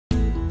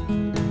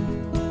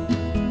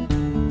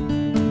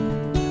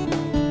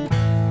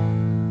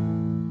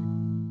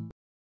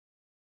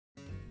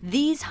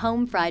These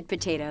home-fried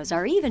potatoes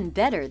are even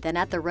better than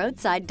at the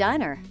roadside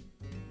diner.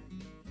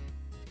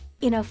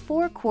 In a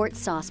 4-quart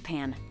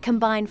saucepan,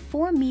 combine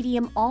 4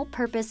 medium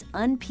all-purpose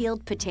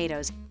unpeeled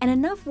potatoes and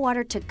enough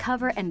water to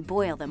cover and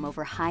boil them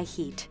over high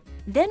heat.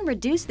 Then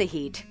reduce the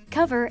heat,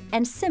 cover,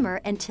 and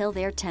simmer until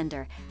they're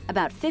tender,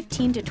 about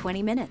 15 to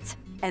 20 minutes,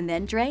 and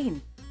then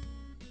drain.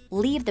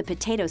 Leave the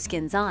potato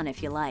skins on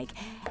if you like,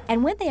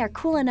 and when they are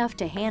cool enough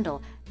to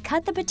handle,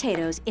 cut the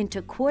potatoes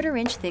into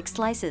 1/4-inch thick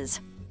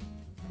slices.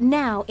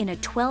 Now, in a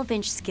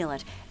 12-inch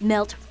skillet,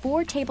 melt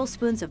 4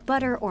 tablespoons of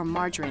butter or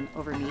margarine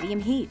over medium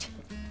heat.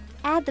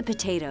 Add the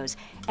potatoes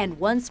and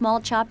 1 small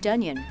chopped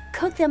onion.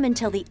 Cook them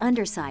until the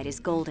underside is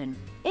golden.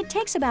 It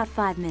takes about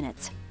 5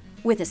 minutes.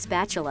 With a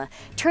spatula,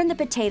 turn the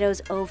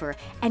potatoes over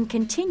and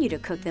continue to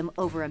cook them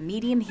over a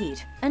medium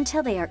heat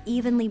until they are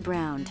evenly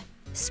browned.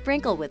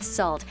 Sprinkle with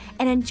salt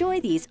and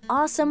enjoy these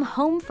awesome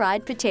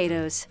home-fried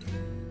potatoes.